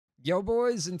Yo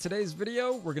boys, in today's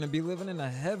video, we're going to be living in a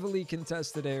heavily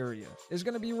contested area. There's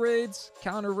going to be raids,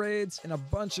 counter raids, and a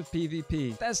bunch of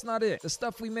PvP. That's not it. The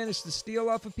stuff we managed to steal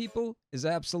off of people is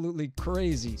absolutely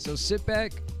crazy. So sit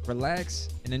back, relax,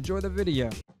 and enjoy the video.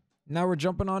 Now we're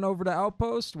jumping on over to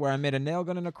Outpost, where I made a nail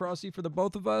gun and a crossy for the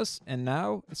both of us, and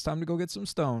now it's time to go get some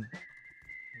stone.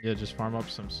 Yeah, just farm up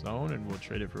some stone and we'll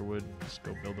trade it for wood. Just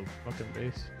go build a fucking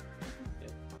base.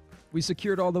 We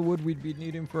secured all the wood we'd be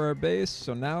needing for our base,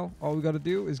 so now all we got to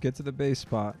do is get to the base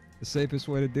spot. The safest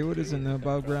way to do it is in the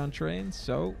above ground train,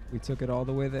 so we took it all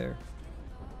the way there.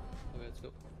 Okay, let's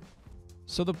go.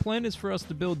 So the plan is for us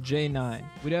to build J9.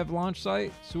 We'd have launch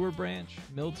site, sewer branch,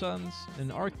 mill tons,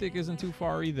 and Arctic isn't too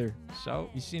far either, so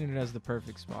you've seen it as the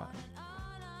perfect spot.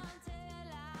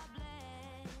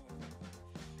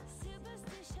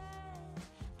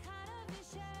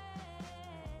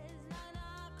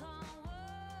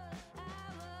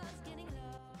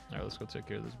 Alright, let's go take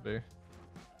care of this bear.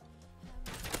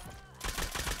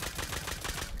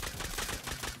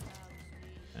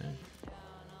 Okay.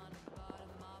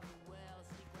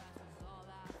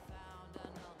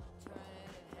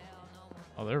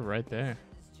 Oh, they're right there.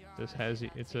 This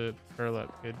Hazy, it's a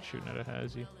burlap kid shooting at a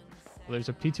Hazy. Well, there's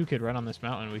a P2 kid right on this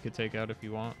mountain we could take out if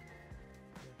you want.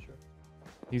 Yeah, sure.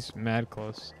 He's mad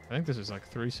close. I think this is like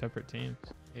 3 separate teams.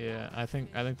 Yeah, I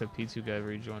think the P2 guy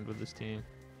rejoined with this team.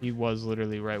 He was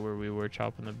literally right where we were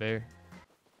chopping the bear.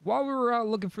 While we were out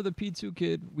looking for the P2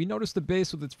 kid, we noticed the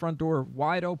base with its front door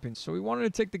wide open, so we wanted to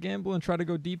take the gamble and try to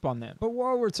go deep on them. But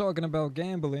while we're talking about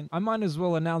gambling, I might as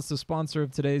well announce the sponsor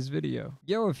of today's video.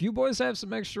 Yo, if you boys have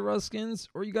some extra Rust skins,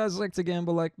 or you guys like to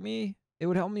gamble like me, it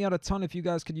would help me out a ton if you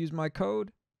guys could use my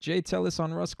code JTellis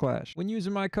on Rustclash. When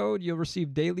using my code, you'll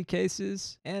receive daily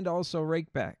cases and also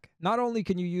Rakeback. Not only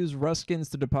can you use Rust skins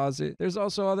to deposit, there's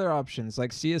also other options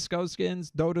like CSGO skins,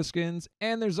 Dota skins,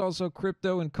 and there's also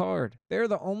crypto and card. They're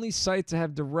the only site to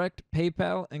have direct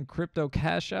PayPal and crypto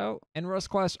cash out, and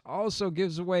Rustclash also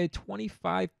gives away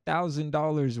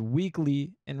 $25,000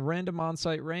 weekly in random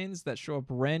on-site rains that show up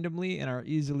randomly and are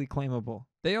easily claimable.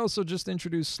 They also just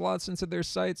introduced slots into their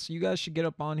site, so you guys should get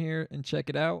up on here and check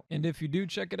it out. And if you do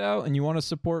check it out and you want to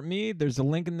support me, there's a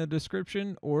link in the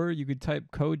description, or you could type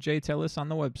code JTellis on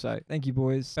the website. Thank you,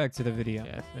 boys. Back to the video.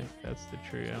 Yeah, I think that's the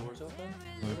trio. Doors open?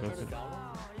 I'm gonna go Is for it it.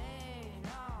 down?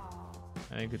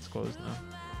 I think it's closed now. No,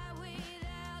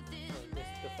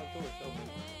 the front door is open.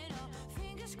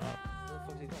 Oh, Where the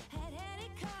fuck is he going?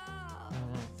 I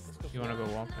don't know. Let's go You for wanna it.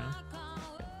 go walk down?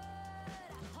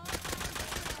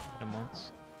 Hit him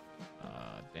once.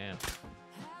 Damn.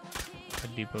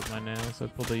 I depoted my nails. I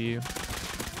pulled a U. I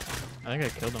think I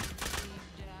killed him.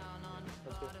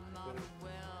 Let's go.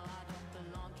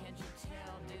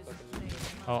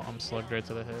 Oh, I'm slugged right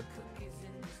to the head.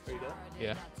 Are you dead?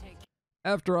 Yeah.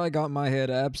 After I got my head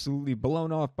absolutely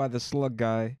blown off by the slug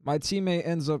guy, my teammate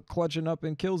ends up clutching up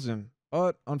and kills him.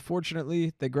 But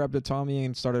unfortunately, they grabbed a Tommy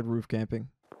and started roof camping.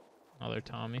 Another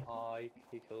Tommy. Oh,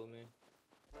 he killed me.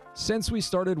 Since we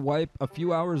started wipe a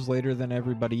few hours later than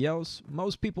everybody else,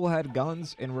 most people had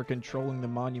guns and were controlling the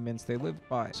monuments they lived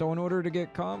by. So in order to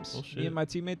get comps, me and my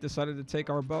teammate decided to take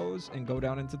our bows and go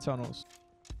down into tunnels.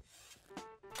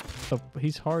 Oh,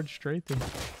 he's hard straight though.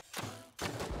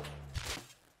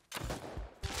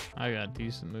 I got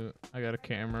decent loot. I got a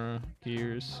camera,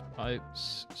 gears,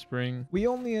 pipes, spring. We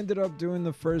only ended up doing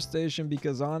the first station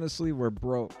because honestly we're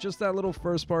broke. Just that little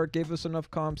first part gave us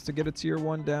enough comps to get a tier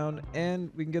 1 down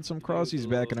and we can get some crossies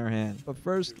back in our hand. But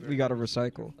first we gotta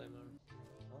recycle. I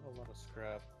have a lot of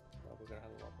scrap. Probably gonna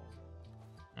have a lot more.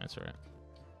 That's alright.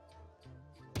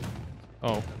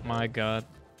 Oh my god.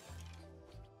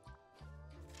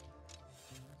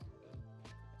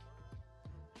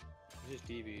 Just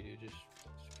DB, dude. Just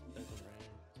doesn't rain.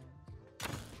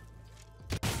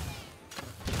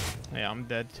 Yeah, I'm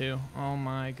dead too. Oh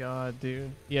my god,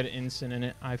 dude. He had instant in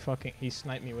it. He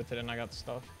sniped me with it and I got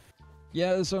stuck.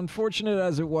 Yeah, as unfortunate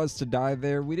as it was to die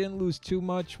there, we didn't lose too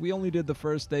much. We only did the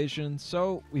first station,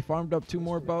 so we farmed up 2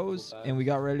 more bows and we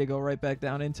got ready to go right back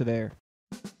down into there.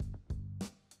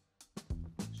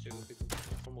 Stupid people.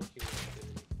 Almost human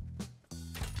stupidity.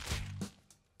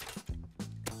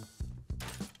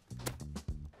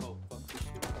 Oh, fuck. He's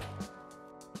shooting.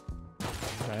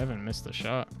 I haven't missed a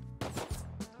shot.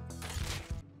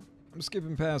 I'm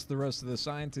skipping past the rest of the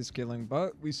scientist killing,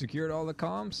 but we secured all the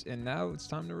comps and now it's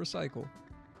time to recycle.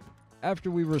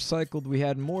 After we recycled, we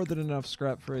had more than enough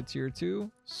scrap for a tier 2,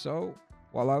 so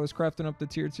while I was crafting up the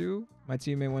tier 2, my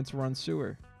teammate went to run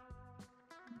sewer.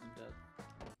 I'm dead.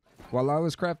 While I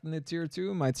was crafting the tier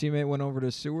 2, my teammate went over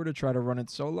to sewer to try to run it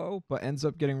solo, but ends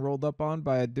up getting rolled up on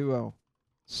by a duo.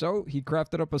 So he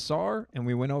crafted up a SAR and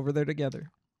we went over there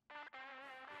together.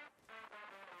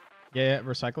 Yeah,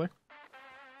 recycler.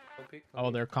 Don't peek.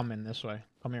 Oh, they're coming this way.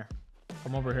 Come here.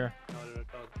 Come over here. No,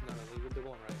 they're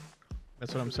going right.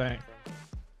 That's what I'm saying.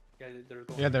 Yeah, they're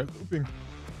going. Yeah, they're looping.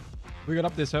 We got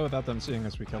up this hill without them seeing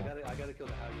us. We I kill them. gotta kill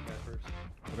the Howdy guy first.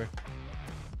 Okay.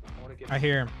 I wanna get. I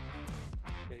hear him.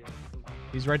 Yeah, come on.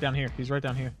 He's right down here. He's right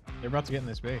down here. They're about to get in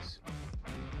this base.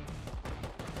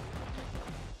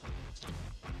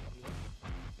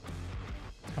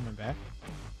 Coming back.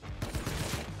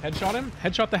 Headshot him.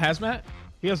 Headshot the hazmat.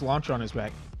 He has launcher on his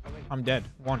back. I'm dead.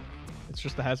 One. It's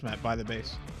just the hazmat by the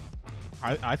base.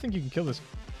 I think you can kill this.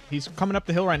 He's coming up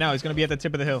the hill right now. He's going to be at the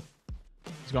tip of the hill.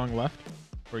 He's going left.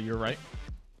 Or you're right.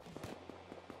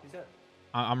 He's dead.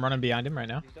 I'm running behind him right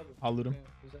now. He's dead. I'll loot him. Yeah,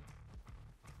 he's dead.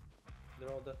 They're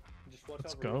all dead. Just watch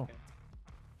Let's out. go.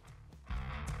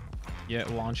 Yeah,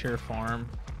 launcher, farm,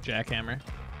 jackhammer.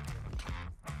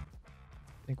 I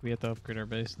think we have to upgrade our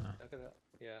base now.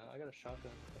 I got a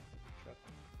shotgun.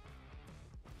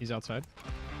 He's outside.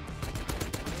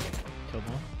 Killed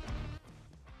one.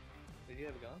 Did he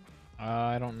have a gun?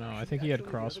 I don't know. I think he had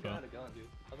Actually, crossbow. The other guy had a gun, dude.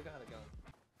 The other guy had a gun.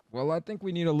 Well, I think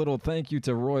we need a little thank you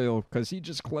to Royal, because he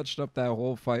just clutched up that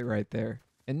whole fight right there.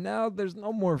 And now there's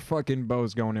no more fucking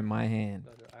bows going in my hand.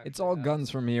 No, It's all guns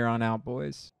from here on out,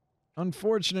 boys.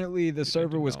 Unfortunately, the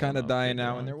server was kind of dying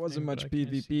out and there wasn't much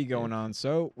PvP going on,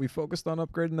 so we focused on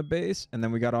upgrading the base and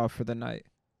then we got off for the night.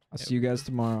 I'll see you guys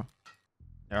tomorrow.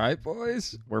 All right,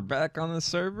 boys, we're back on the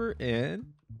server and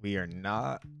we are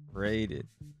not raided.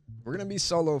 We're going to be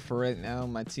solo for right now.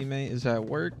 My teammate is at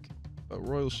work, but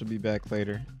Royal should be back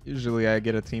later. Usually I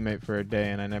get a teammate for a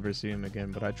day and I never see him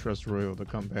again, but I trust Royal to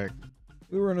come back.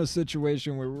 We were in a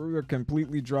situation where we were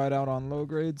completely dried out on low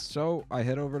grades, so I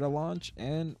head over to launch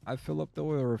and I fill up the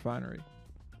oil refinery.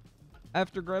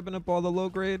 After grabbing up all the low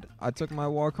grade, I took my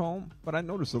walk home, but I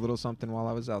noticed a little something while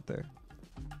I was out there.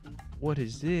 What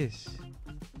is this?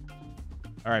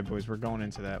 All right, boys, we're going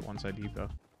into that once I depot.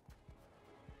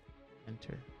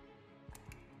 Enter.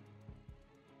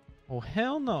 Oh,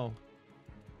 hell no.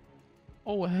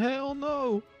 Oh, hell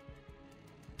no.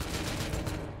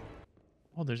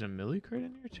 Oh, there's a milli crate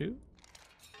in here too?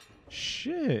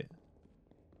 Shit.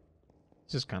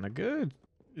 This is kind of good.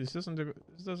 This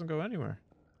doesn't go anywhere.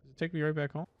 Does it take me right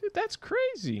back home? Dude, that's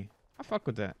crazy. I fuck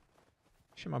with that.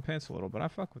 Shit my pants a little, but I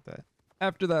fuck with that.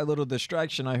 After that little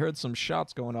distraction, I heard some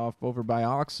shots going off over by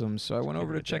Oxum, so I went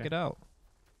over to check it out.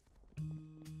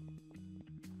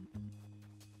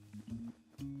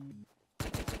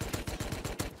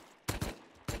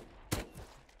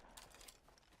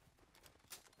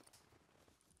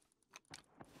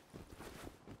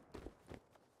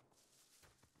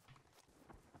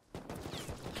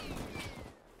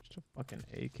 Just a fucking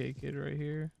AK kid right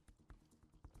here.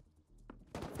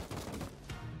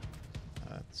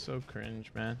 That's so cringe,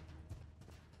 man.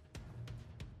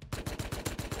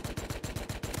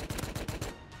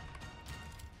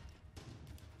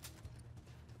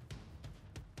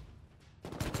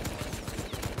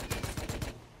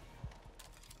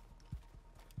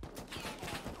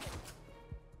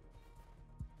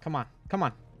 Come on, come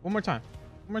on. One more time.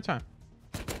 One more time.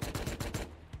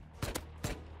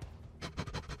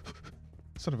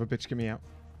 Son of a bitch, get me out.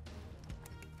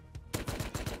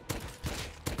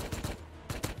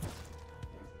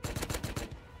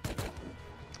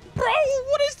 Bro,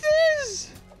 what is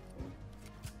this?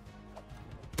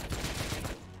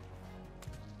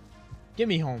 Get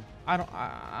me home.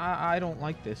 I don't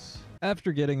like this.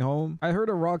 After getting home, I heard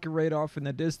a rocket raid off in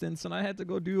the distance and I had to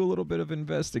go do a little bit of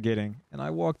investigating, and I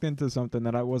walked into something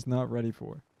that I was not ready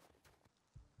for.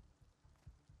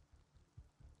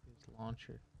 His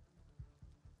launcher.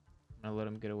 I'm gonna let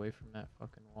him get away from that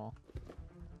fucking wall.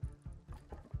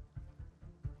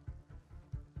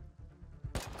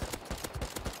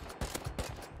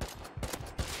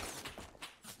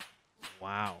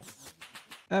 Wow.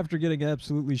 After getting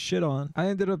absolutely shit on, I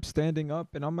ended up standing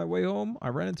up, and on my way home, I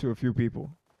ran into a few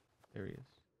people. There he is.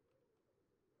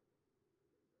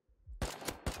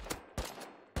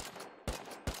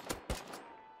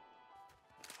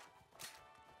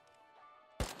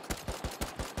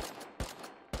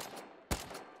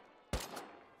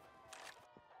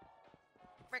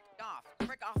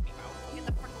 Frick off me, bro. Get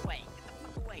the frick away.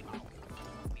 Get the frick away, bro.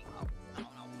 Off me, bro. No,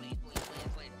 please,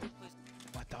 please.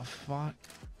 What the fuck?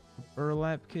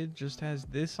 Burlap kid just has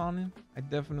this on him? I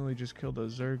definitely just killed a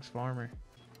Zerg's farmer.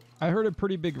 I heard a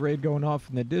pretty big raid going off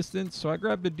in the distance, so I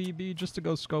grabbed a DB just to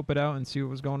go scope it out and see what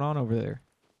was going on over there.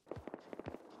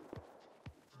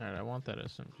 Alright, I want that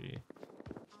SMG.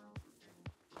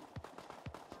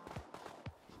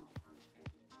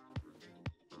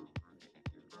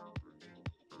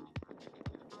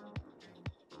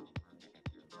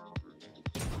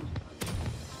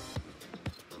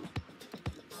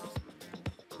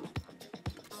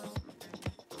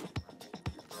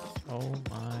 Oh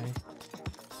my.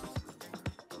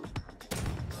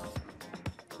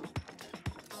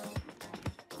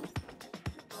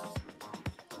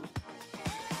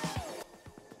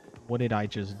 What did I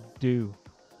just do?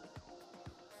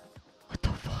 What the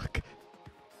fuck?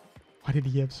 Why did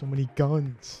he have so many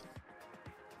guns?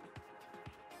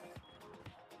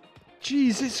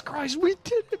 Jesus Christ, we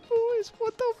did it, boys!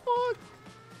 What the fuck?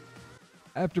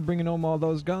 After bringing home all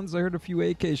those guns, I heard a few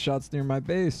AK shots near my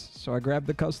base, so I grabbed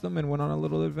the custom and went on a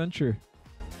little adventure.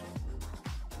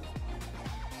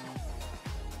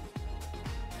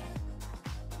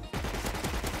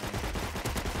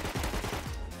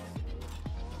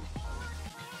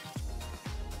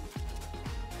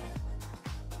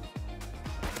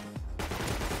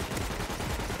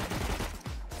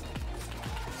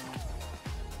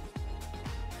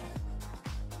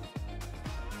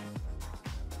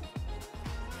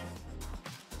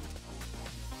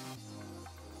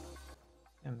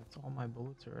 Damn, that's all my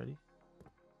bullets already.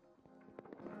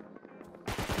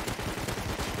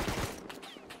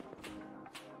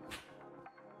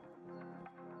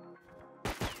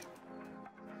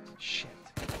 Shit.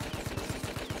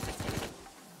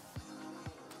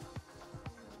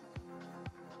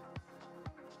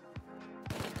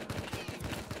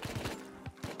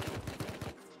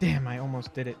 Damn, I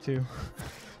almost did it too.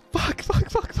 Fuck.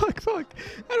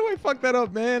 How do I fuck that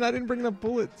up, man? I didn't bring enough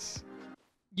bullets.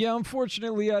 Yeah,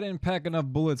 unfortunately, I didn't pack enough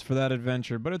bullets for that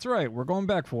adventure, but it's right. We're going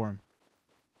back for him.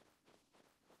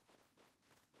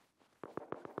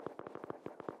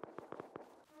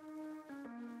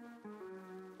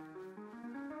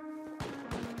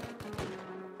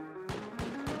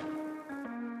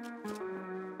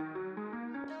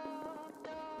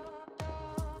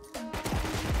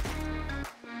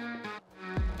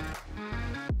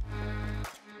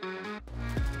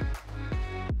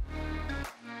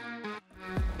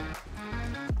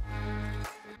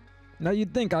 Now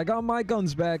you'd think I got my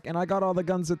guns back and I got all the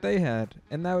guns that they had,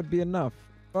 and that would be enough.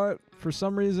 But for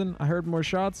some reason, I heard more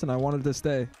shots and I wanted to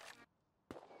stay.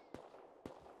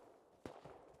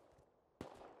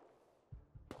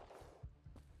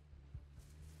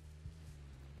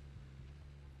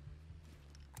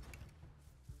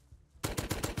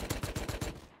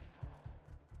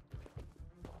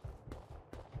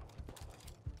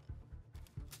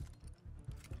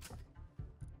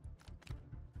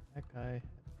 That guy.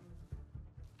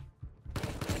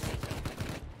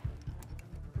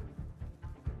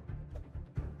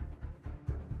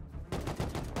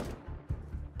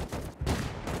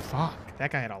 Fuck,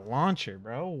 that guy had a launcher,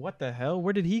 bro. What the hell?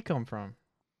 Where did he come from?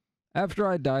 After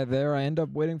I die there, I end up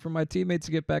waiting for my teammates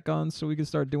to get back on so we can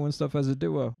start doing stuff as a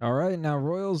duo. Alright, now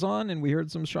Royal's on and we heard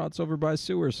some shots over by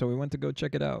sewer, so we went to go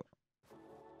check it out.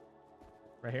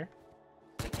 Right here.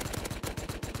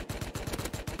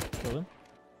 Killed him.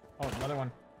 Oh, another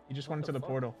one. He just went into the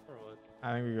portal.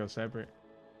 I think we go separate.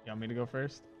 You want me to go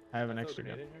first? I have an extra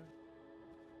gun.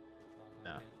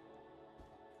 No.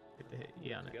 Get the hit.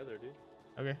 Yeah, on it. Together, dude.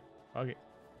 Okay. Fuck it.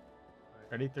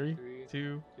 Ready? Three,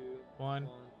 two, one.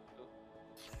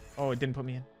 Oh, it didn't put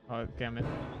me in. Oh, okay, I'm in.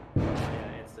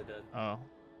 Yeah, insta dead. Oh,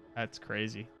 that's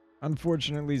crazy.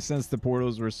 Unfortunately, since the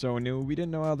portals were so new, we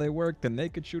didn't know how they worked and they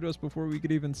could shoot us before we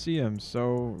could even see them,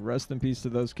 so rest in peace to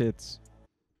those kids.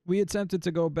 We attempted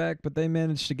to go back, but they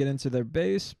managed to get into their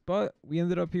base, but we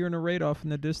ended up hearing a raid off in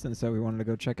the distance that we wanted to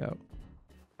go check out.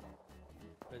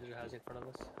 There's a Hazy in front of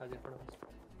us. Hazy in front of us.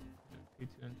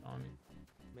 P2 and Tommy.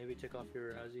 Maybe check off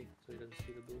your Hazy so he doesn't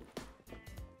see the blue.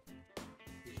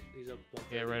 He's up one.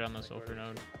 Yeah, right on the sulfur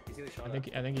node. He's getting shot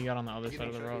I think he got on the other side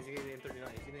of the road. He's getting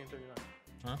M39. He's getting M39.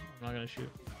 Huh? I'm not gonna shoot.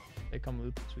 They come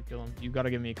loop us, we kill him. You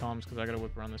gotta give me comms because I gotta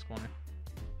whip around this corner.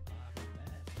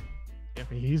 Yeah,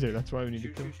 but he's there. That's why we need to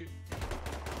kill him. Shoot.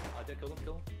 Kill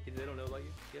him. They don't know about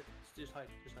you. Yeah, just hide.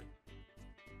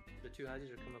 The two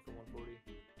Hazys are coming up from 140.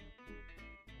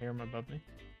 Hear him above me.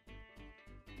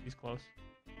 He's close.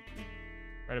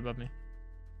 Right above me.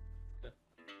 Okay.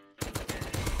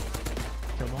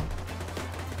 Kill one.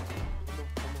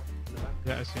 In the back.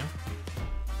 Yeah, I see him.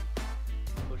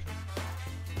 Push him.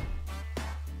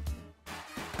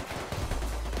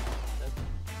 Dead.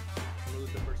 I'm gonna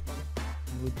lose the first one.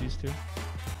 I'm gonna loop these two.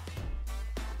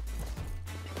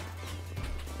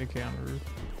 AK on the roof.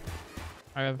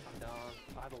 I have. I'm down.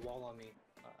 I have a wall on me.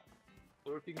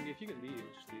 Or if you can leave,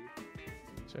 just leave.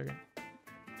 Second.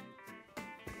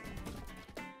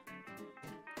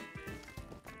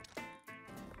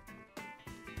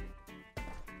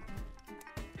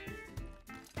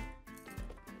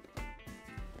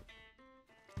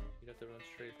 You'd have to run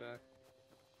straight back.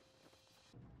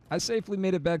 I safely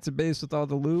made it back to base with all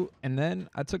the loot, and then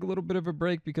I took a little bit of a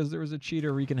break because there was a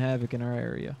cheater wreaking havoc in our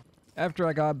area. After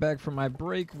I got back from my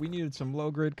break, we needed some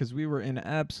low grade because we were in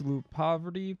absolute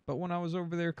poverty. But when I was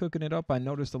over there cooking it up, I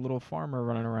noticed a little farmer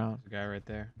running around. The guy right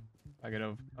there. If I get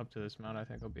up to this mount, I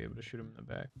think I'll be able to shoot him in the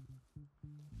back.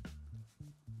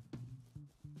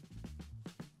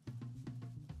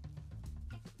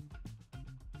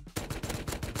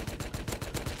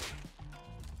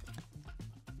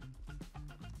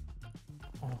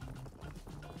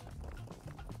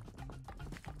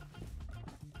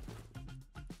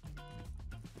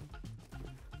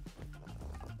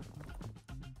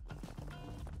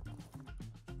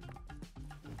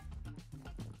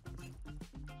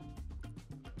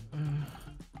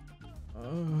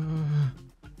 Oh.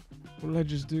 What did I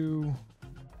just do?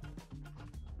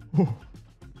 Oh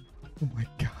my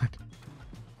god.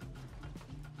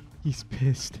 He's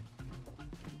pissed.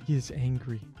 He is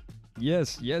angry.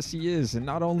 Yes, he is. And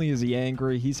not only is he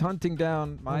angry, he's hunting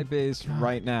down my base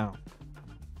right now.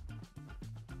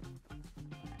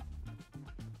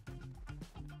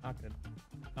 Not good.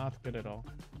 Not good at all.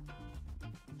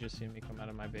 You just see me come out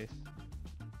of my base.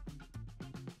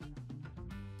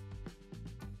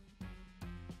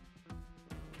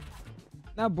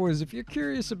 Now, boys, if you're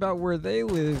curious about where they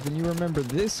live and you remember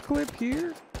this clip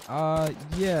here,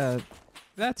 yeah,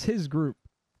 that's his group.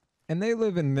 And they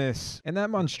live in this. And that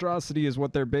monstrosity is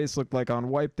what their base looked like on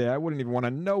wipe day. I wouldn't even want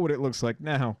to know what it looks like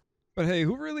now. But hey,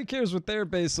 who really cares what their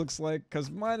base looks like?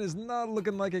 Because mine is not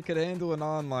looking like it could handle an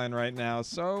online right now.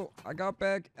 So I got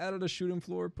back, added a shooting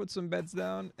floor, put some beds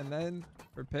down, and then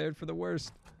prepared for the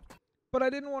worst. But I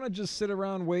didn't want to just sit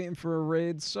around waiting for a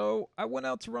raid, so I went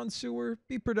out to run sewer,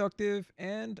 be productive,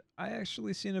 and I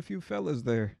actually seen a few fellas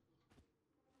there.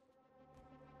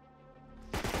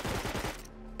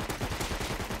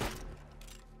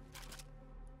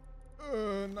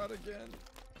 Not again.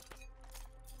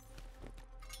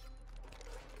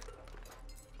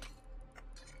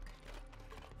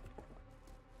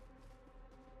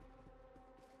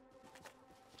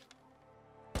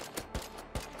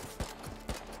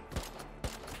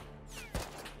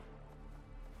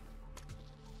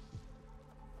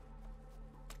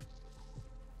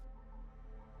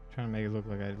 Trying to make it look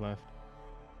like I left.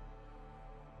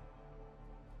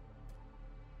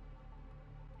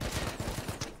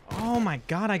 Oh my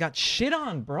god, I got shit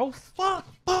on, bro. Fuck.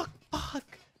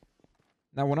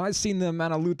 Now, when I seen the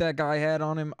amount of loot that guy had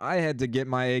on him, I had to get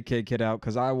my AK kit out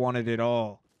because I wanted it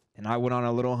all. And I went on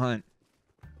a little hunt.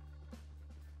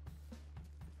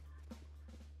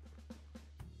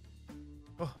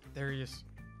 Oh, there he is.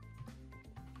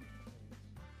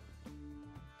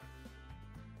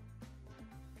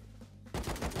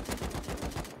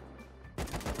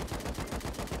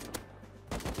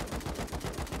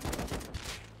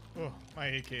 Oh, my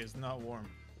AK is not warm.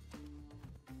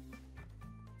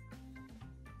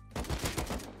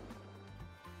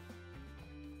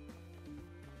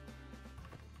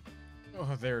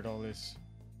 Oh, there it all is.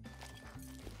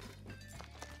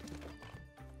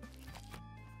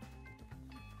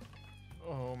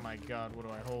 Oh my god, what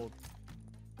do I hold?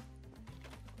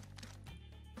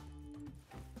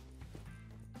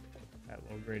 That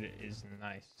low grade is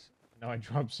nice. No, I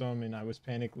dropped some and I was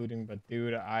panic looting, but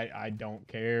dude, I don't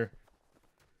care.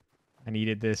 I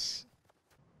needed this.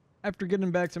 After getting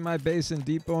back to my base and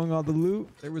depoting all the loot,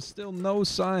 there was still no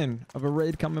sign of a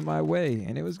raid coming my way,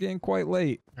 and it was getting quite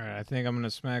late. Alright, I think I'm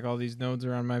gonna smack all these nodes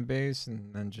around my base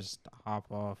and then just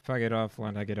hop off. If I get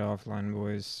offline, I get offline,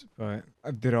 boys. But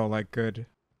I did all I could.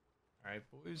 Alright,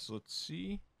 boys, let's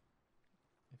see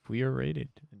if we are rated.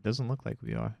 It doesn't look like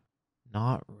we are.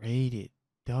 Not rated.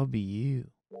 W.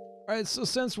 Alright, so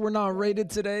since we're not raided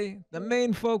today, the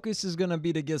main focus is gonna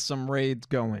be to get some raids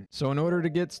going. So in order to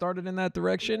get started in that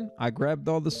direction, I grabbed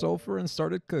all the sulfur and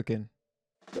started cooking.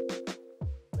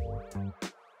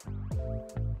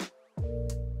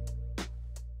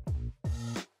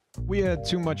 We had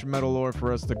too much metal ore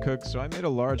for us to cook, so I made a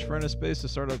large furnace base to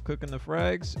start up cooking the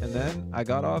frags, and then I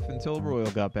got off until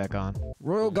Royal got back on.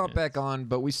 Royal got back on,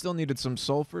 but we still needed some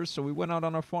sulfur, so we went out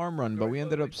on a farm run, but we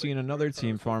ended up seeing another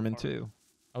team farming too.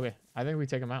 Okay, I think we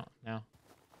take him out now.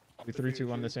 We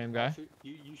 3-2-1 the same guy.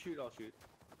 You shoot, I'll shoot.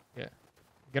 Yeah.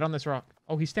 Get on this rock.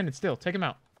 Oh, he's standing still. Take him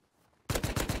out.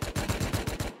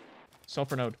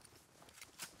 Sulfur node.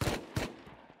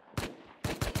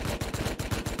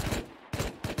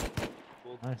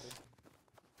 Nice.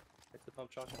 It's the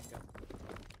pump shotgun.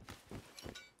 Yeah.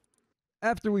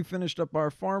 After we finished up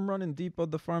our farm run and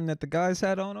depoted the farm that the guys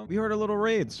had on them, we heard a little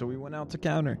raid, so we went out to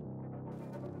counter.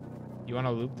 You want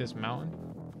to loop this mountain?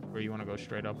 Or you want to go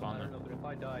straight up on I there? don't know, but if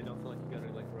I die, I don't feel like you gotta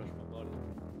like rush my body.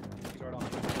 Start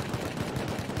off.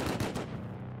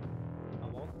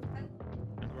 I'm on.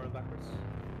 I'm running backwards.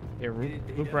 Yeah, Did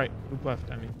he loop die? right. Loop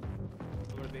left, I mean.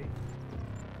 Over to B.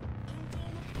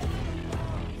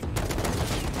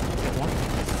 Killed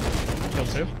one. Killed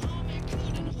two.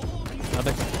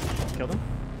 Another. Killed him.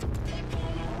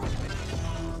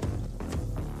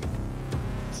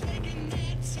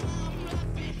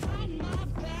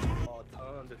 Oh,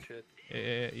 tons of shit.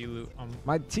 Yeah, you loot.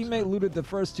 My teammate looted the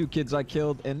first 2 kids I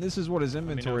killed, and this is what his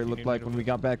inventory if you looked need me like to when we Uh, loot.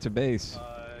 got back to base.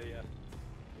 Yeah.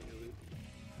 Loot.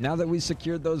 Now that we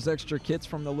secured those extra kits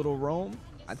from the little roam,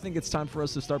 I think it's time for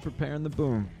us to start preparing the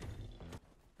boom.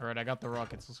 All right, I got the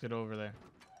rockets. Let's get over there.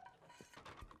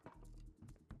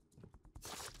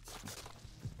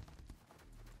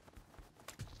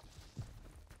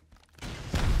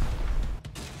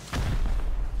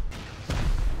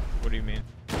 What do you mean?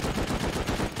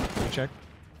 Let me check.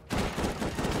 Yeah,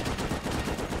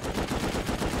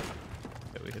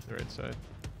 we hit the right side.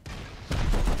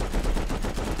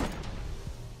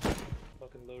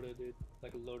 Fucking loaded, dude.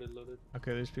 Like loaded.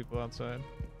 Okay, there's people outside.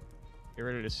 Get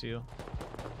ready to seal.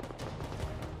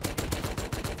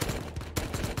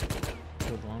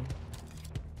 Killed one.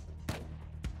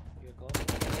 You got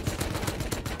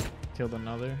call? Killed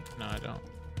another. No, I don't.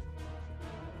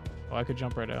 Oh, I could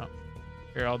jump right out.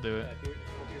 Here, I'll do it. Yeah, if you're here,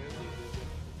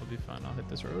 I'll be fine. I'll hit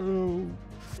this.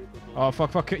 Oh,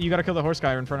 fuck. You gotta kill the horse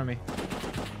guy in front of me.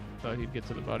 Thought he'd get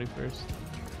to the body first.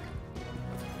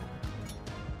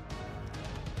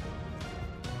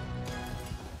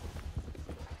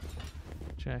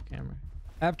 Jackhammer.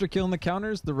 After killing the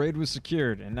counters, the raid was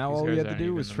secured, and now These all we guys had to aren't do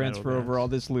even was in the middle transfer over grounds. all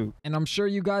this loot. And I'm sure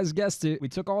you guys guessed it, we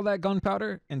took all that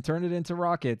gunpowder and turned it into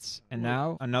rockets, and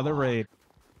now another raid.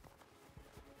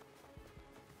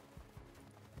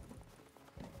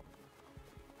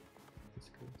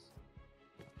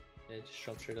 Yeah, just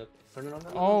jump straight up. No.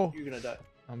 Oh. You're gonna die.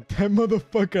 That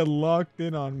motherfucker locked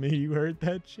in on me. You heard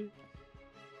that shit?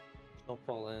 Don't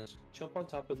fall in. Jump on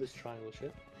top of this triangle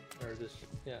shit. Or this,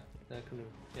 yeah, that canoe.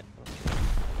 Yeah.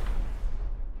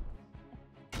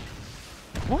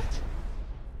 What?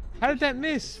 How did that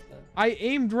miss? I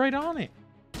aimed right on it.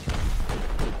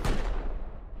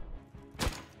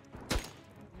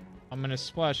 I'm gonna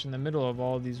splash in the middle of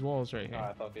all these walls right here.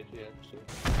 Alright, fuck it, yeah. Just do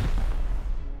it.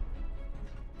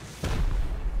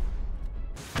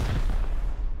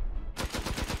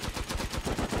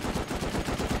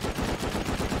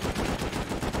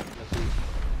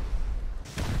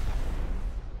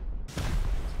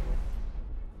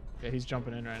 Yeah, he's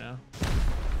jumping in right now.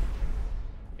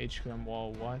 HQM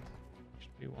wall, what?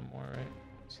 Should be one more, right?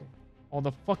 Let's see. Oh,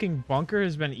 the fucking bunker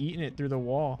has been eating it through the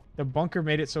wall. The bunker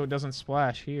made it so it doesn't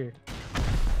splash here.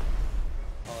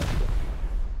 Oh,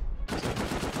 that's good.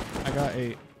 I got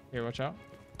 8. Here, watch out.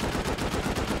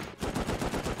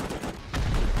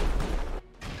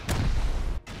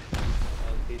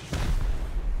 Allocation.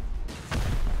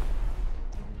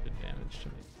 Did damage to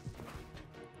me.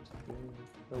 No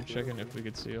I'm blue. checking if we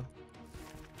could seal.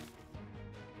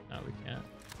 No, we can't.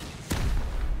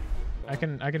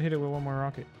 I can hit it with one more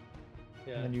rocket.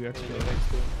 Yeah. and then you we explode. need to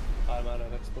explode. I'm out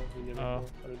of explode. We need to Oh.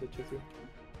 explode. Out of the 2-3.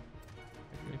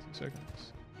 Give me 2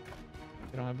 seconds.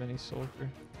 I don't have any sulfur.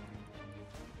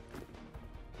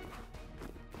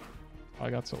 Oh, I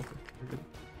got sulfur. We're good.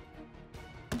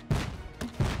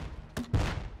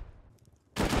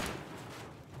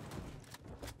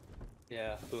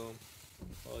 Yeah, boom.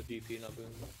 Oh, GP, not boom.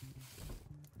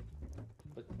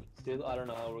 But still, I don't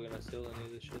know how we're gonna steal any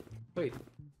of this shit. Wait,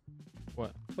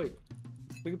 What? wait.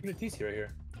 We can put a TC right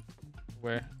here.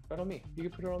 Where? Right on me. You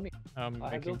can put it on me. I'm I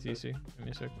have making built it. TC. Give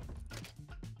me a second.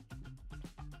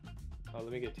 Oh,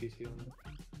 let me get TC on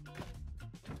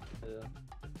that. Yeah.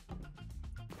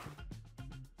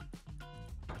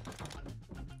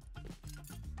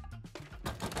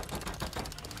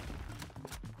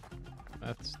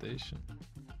 Meth station.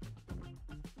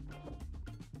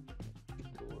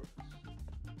 Doors.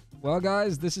 Well,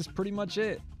 guys, this is pretty much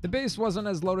it. The base wasn't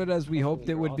as loaded as we hoped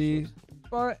it would be,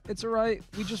 but it's alright.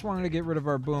 We just wanted to get rid of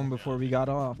our boom before we got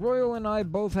off. Royal and I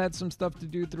both had some stuff to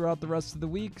do throughout the rest of the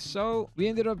week, so we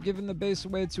ended up giving the base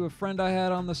away to a friend I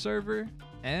had on the server,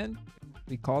 and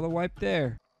we call the wipe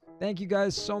there. Thank you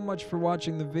guys so much for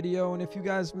watching the video, and if you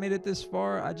guys made it this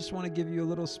far, I just want to give you a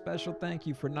little special thank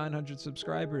you for 900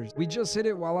 subscribers. We just hit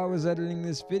it while I was editing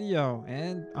this video,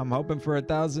 and I'm hoping for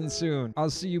 1,000 soon.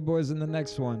 I'll see you boys in the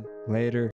next one. Later.